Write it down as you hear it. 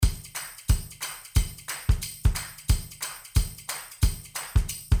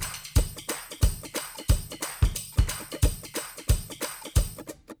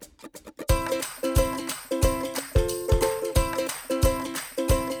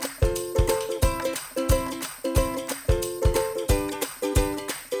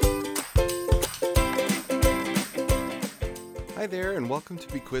Hi there, and welcome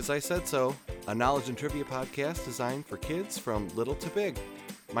to Be Quiz I Said So, a knowledge and trivia podcast designed for kids from little to big.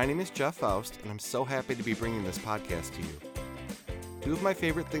 My name is Jeff Faust, and I'm so happy to be bringing this podcast to you. Two of my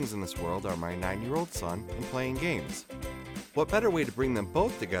favorite things in this world are my 9-year-old son and playing games. What better way to bring them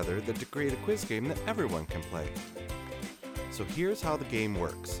both together than to create a quiz game that everyone can play? So here's how the game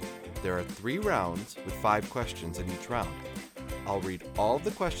works. There are 3 rounds with 5 questions in each round. I'll read all of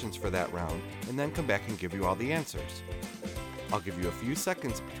the questions for that round and then come back and give you all the answers. I'll give you a few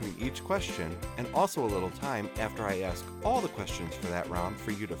seconds between each question and also a little time after I ask all the questions for that round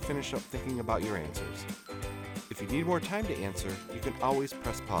for you to finish up thinking about your answers. If you need more time to answer, you can always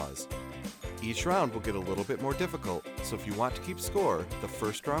press pause. Each round will get a little bit more difficult, so if you want to keep score, the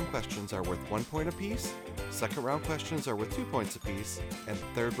first round questions are worth 1 point apiece, second round questions are worth 2 points apiece, and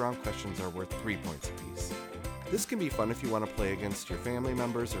third round questions are worth 3 points apiece. This can be fun if you want to play against your family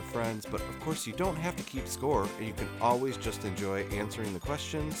members or friends, but of course you don't have to keep score, and you can always just enjoy answering the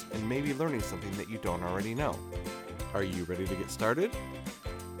questions and maybe learning something that you don't already know. Are you ready to get started?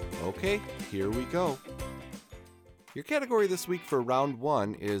 Okay, here we go. Your category this week for round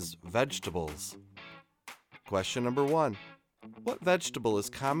 1 is vegetables. Question number 1. What vegetable is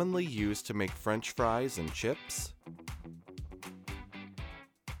commonly used to make French fries and chips?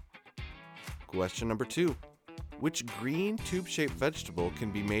 Question number 2. Which green tube-shaped vegetable can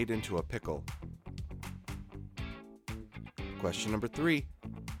be made into a pickle? Question number 3.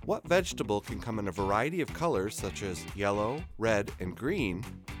 What vegetable can come in a variety of colors such as yellow, red, and green,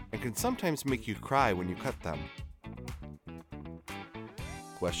 and can sometimes make you cry when you cut them?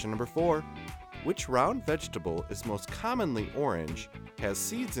 Question number 4. Which round vegetable is most commonly orange, has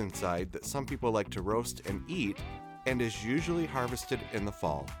seeds inside that some people like to roast and eat, and is usually harvested in the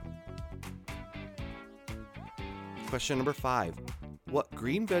fall? Question number 5. What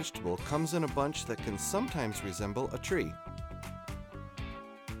green vegetable comes in a bunch that can sometimes resemble a tree?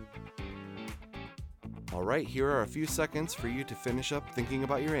 Alright, here are a few seconds for you to finish up thinking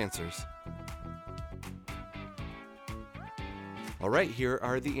about your answers. Alright, here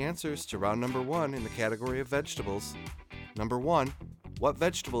are the answers to round number 1 in the category of vegetables. Number 1. What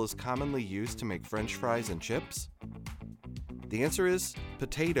vegetable is commonly used to make French fries and chips? The answer is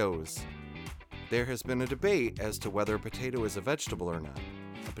potatoes. There has been a debate as to whether a potato is a vegetable or not.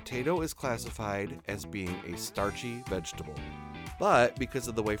 A potato is classified as being a starchy vegetable. But because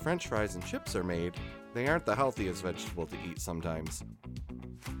of the way French fries and chips are made, they aren't the healthiest vegetable to eat sometimes.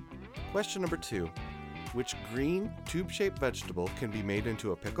 Question number 2. Which green, tube-shaped vegetable can be made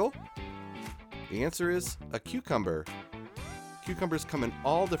into a pickle? The answer is a cucumber. Cucumbers come in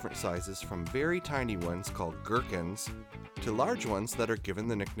all different sizes, from very tiny ones called gherkins to large ones that are given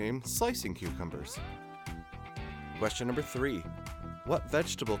the nickname slicing cucumbers. Question number 3. What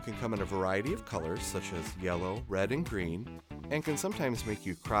vegetable can come in a variety of colors such as yellow, red, and green, and can sometimes make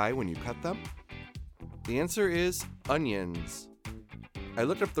you cry when you cut them? The answer is onions. I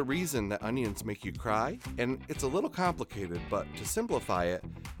looked up the reason that onions make you cry, and it's a little complicated, but to simplify it,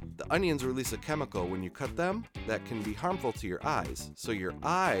 the onions release a chemical when you cut them that can be harmful to your eyes, so your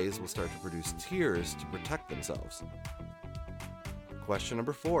eyes will start to produce tears to protect themselves. Question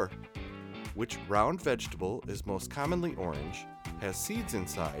number 4. Which round vegetable is most commonly orange, has seeds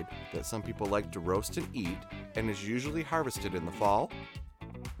inside that some people like to roast and eat, and is usually harvested in the fall?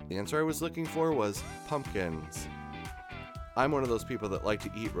 The answer I was looking for was pumpkins. I'm one of those people that like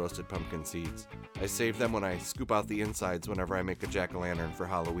to eat roasted pumpkin seeds. I save them when I scoop out the insides whenever I make a jack-o'-lantern for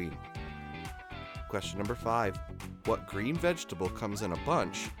Halloween. Question number 5. What green vegetable comes in a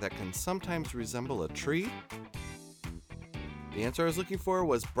bunch that can sometimes resemble a tree? The answer I was looking for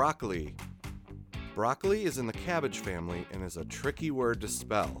was broccoli. Broccoli is in the cabbage family and is a tricky word to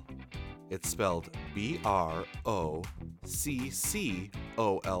spell. It's spelled B-R-O-C-C-O-L-I.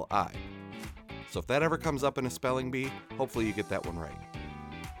 So if that ever comes up in a spelling bee, hopefully you get that one right.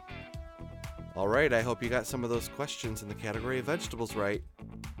 Alright, I hope you got some of those questions in the category of vegetables right.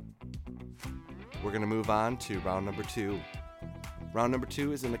 We're going to move on to round number 2. Round number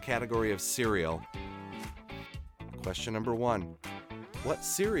 2 is in the category of cereal. Question number 1. What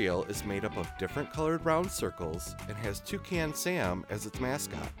cereal is made up of different colored round circles and has Toucan Sam as its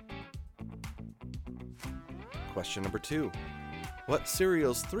mascot? Question number 2. What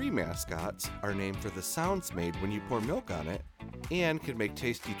cereal's 3 mascots are named for the sounds made when you pour milk on it and can make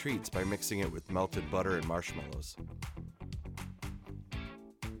tasty treats by mixing it with melted butter and marshmallows?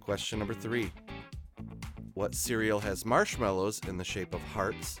 Question number 3. What cereal has marshmallows in the shape of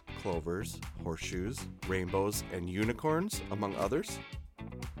hearts, clovers, horseshoes, rainbows, and unicorns, among others?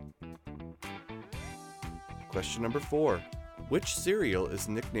 Question number 4. Which cereal is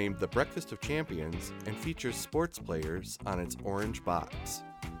nicknamed the Breakfast of Champions and features sports players on its orange box?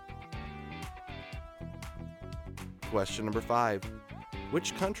 Question number 5.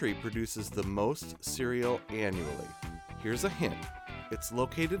 Which country produces the most cereal annually? Here's a hint. It's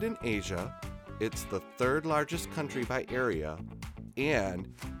located in Asia, it's the third largest country by area, and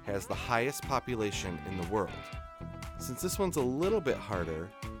has the highest population in the world. Since this one's a little bit harder,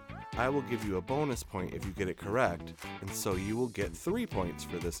 I will give you a bonus point if you get it correct, and so you will get 3 points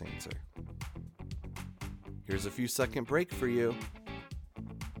for this answer. Here's a few second break for you.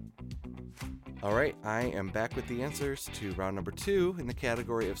 Alright, I am back with the answers to round number 2 in the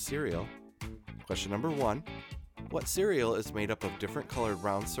category of cereal. Question number 1. What cereal is made up of different colored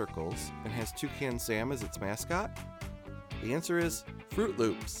round circles and has Toucan Sam as its mascot? The answer is Froot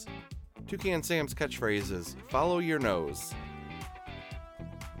Loops. Toucan Sam's catchphrase is, "Follow your nose."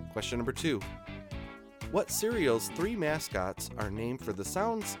 Question number 2. What cereal's 3 mascots are named for the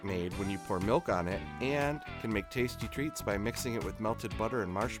sounds made when you pour milk on it and can make tasty treats by mixing it with melted butter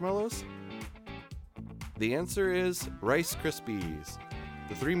and marshmallows? The answer is Rice Krispies.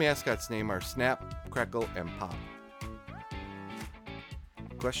 The 3 mascots' names are Snap, Crackle, and Pop.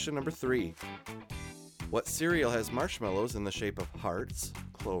 Question number 3. What cereal has marshmallows in the shape of hearts,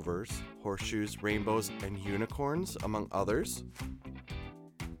 clovers, horseshoes, rainbows, and unicorns, among others?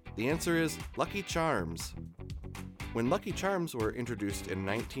 The answer is Lucky Charms. When Lucky Charms were introduced in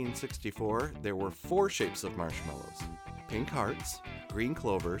 1964, there were 4 shapes of marshmallows: pink hearts, green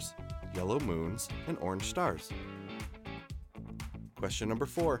clovers, yellow moons, and orange stars. Question number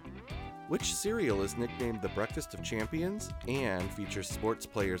 4. Which cereal is nicknamed the Breakfast of Champions and features sports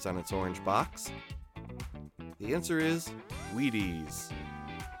players on its orange box? The answer is Wheaties.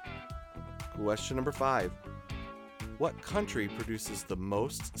 Question number 5. What country produces the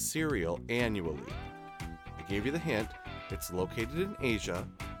most cereal annually? I gave you the hint. It's located in Asia,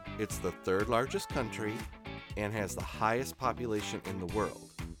 it's the 3rd largest country, and has the highest population in the world.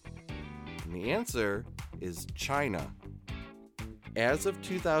 And the answer is China. As of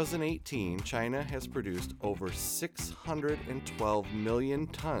 2018, China has produced over 612 million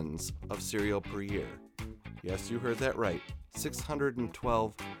tons of cereal per year. Yes, you heard that right.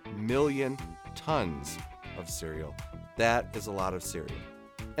 612 million tons of cereal. That is a lot of cereal.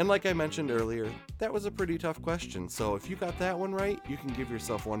 And like I mentioned earlier, that was a pretty tough question, so if you got that one right, you can give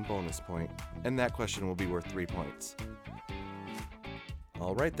yourself 1 bonus point, and that question will be worth 3 points.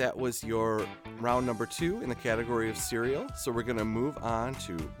 Alright, that was your round number 2 in the category of cereal, so we're going to move on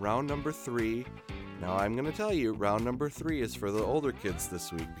to round number 3. Now I'm going to tell you, round number 3 is for the older kids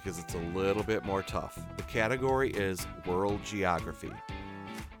this week because it's a little bit more tough. The category is World Geography.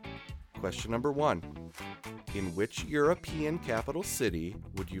 Question number 1. In which European capital city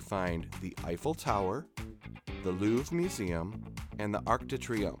would you find the Eiffel Tower, the Louvre Museum, and the Arc de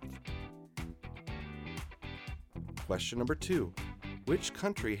Triomphe? Question number 2. Which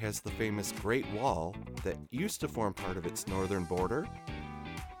country has the famous Great Wall that used to form part of its northern border?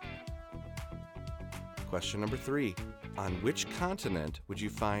 Question number 3. On which continent would you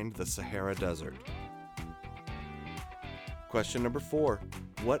find the Sahara Desert? Question number 4.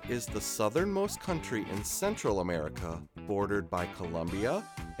 What is the southernmost country in Central America, bordered by Colombia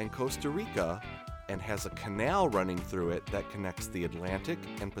and Costa Rica, and has a canal running through it that connects the Atlantic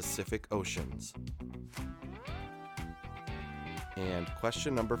and Pacific Oceans? And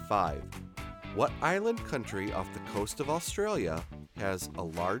question number 5. What island country off the coast of Australia has a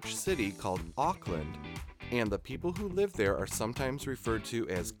large city called Auckland, and the people who live there are sometimes referred to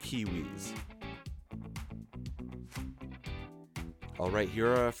as Kiwis? Alright, here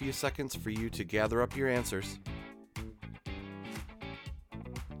are a few seconds for you to gather up your answers.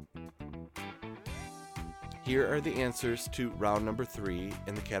 Here are the answers to round number 3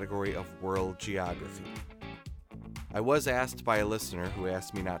 in the category of World Geography. I was asked by a listener who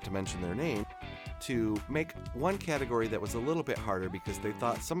asked me not to mention their name to make one category that was a little bit harder because they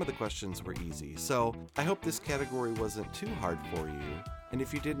thought some of the questions were easy. So I hope this category wasn't too hard for you, and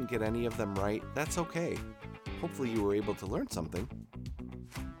if you didn't get any of them right, that's okay. Hopefully you were able to learn something.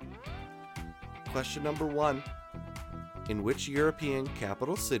 Question number 1. In which European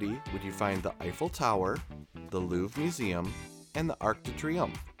capital city would you find the Eiffel Tower, the Louvre Museum, and the Arc de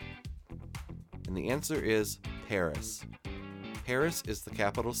Triomphe? And the answer is Paris. Paris is the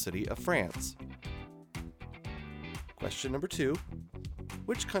capital city of France. Question number 2.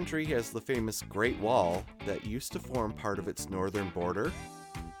 Which country has the famous Great Wall that used to form part of its northern border?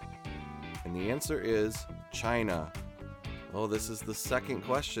 And the answer is China. Oh, this is the second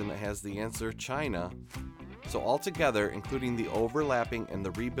question that has the answer China. So altogether, including the overlapping and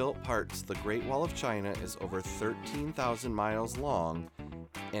the rebuilt parts, the Great Wall of China is over 13,000 miles long,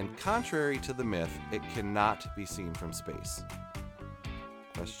 and contrary to the myth, it cannot be seen from space.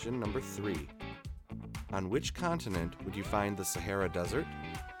 Question number 3. On which continent would you find the Sahara Desert?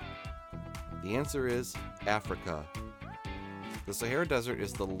 The answer is Africa. The Sahara Desert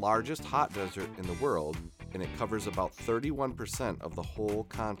is the largest hot desert in the world, and it covers about 31% of the whole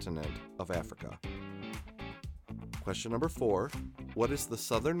continent of Africa. Question number 4. What is the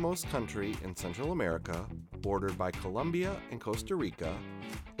southernmost country in Central America, bordered by Colombia and Costa Rica,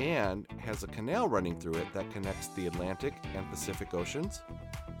 and has a canal running through it that connects the Atlantic and Pacific Oceans?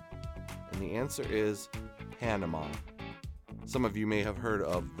 And the answer is Panama. Some of you may have heard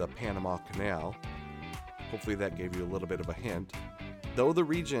of the Panama Canal. Hopefully that gave you a little bit of a hint. Though the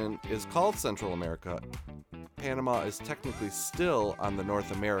region is called Central America, Panama is technically still on the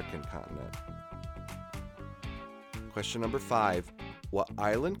North American continent. Question number 5. What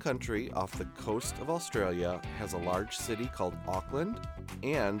island country off the coast of Australia has a large city called Auckland,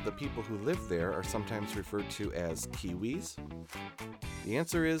 and the people who live there are sometimes referred to as Kiwis? The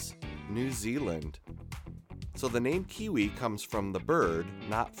answer is New Zealand. So the name kiwi comes from the bird,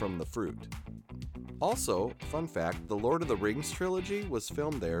 not from the fruit. Also, fun fact, the Lord of the Rings trilogy was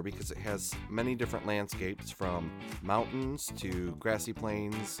filmed there because it has many different landscapes, from mountains to grassy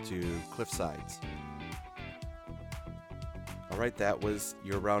plains to cliff sides. All right, that was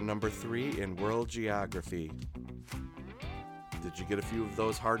your round number 3 in World Geography. Did you get a few of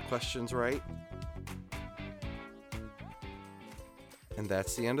those hard questions right? And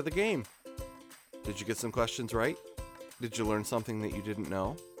that's the end of the game. Did you get some questions right? Did you learn something that you didn't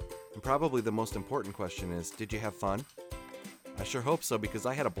know? And probably the most important question is, did you have fun? I sure hope so, because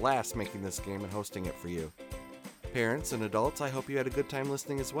I had a blast making this game and hosting it for you. Parents and adults, I hope you had a good time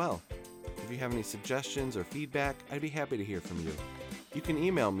listening as well. If you have any suggestions or feedback, I'd be happy to hear from you. You can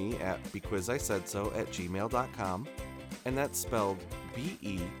email me at bequizisaidso@gmail.com, and that's spelled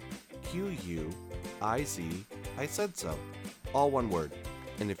BEQUIZ, I said so, all one word.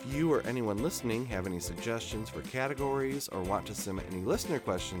 And if you or anyone listening have any suggestions for categories or want to submit any listener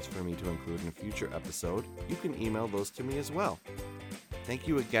questions for me to include in a future episode, you can email those to me as well. Thank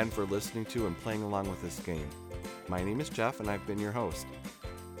you again for listening to and playing along with this game. My name is Jeff, and I've been your host.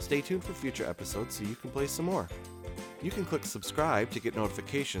 Stay tuned for future episodes so you can play some more. You can click subscribe to get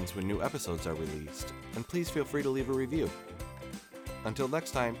notifications when new episodes are released, and please feel free to leave a review. Until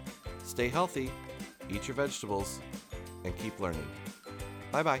next time, stay healthy, eat your vegetables, and keep learning.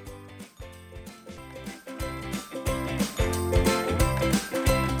 Bye-bye.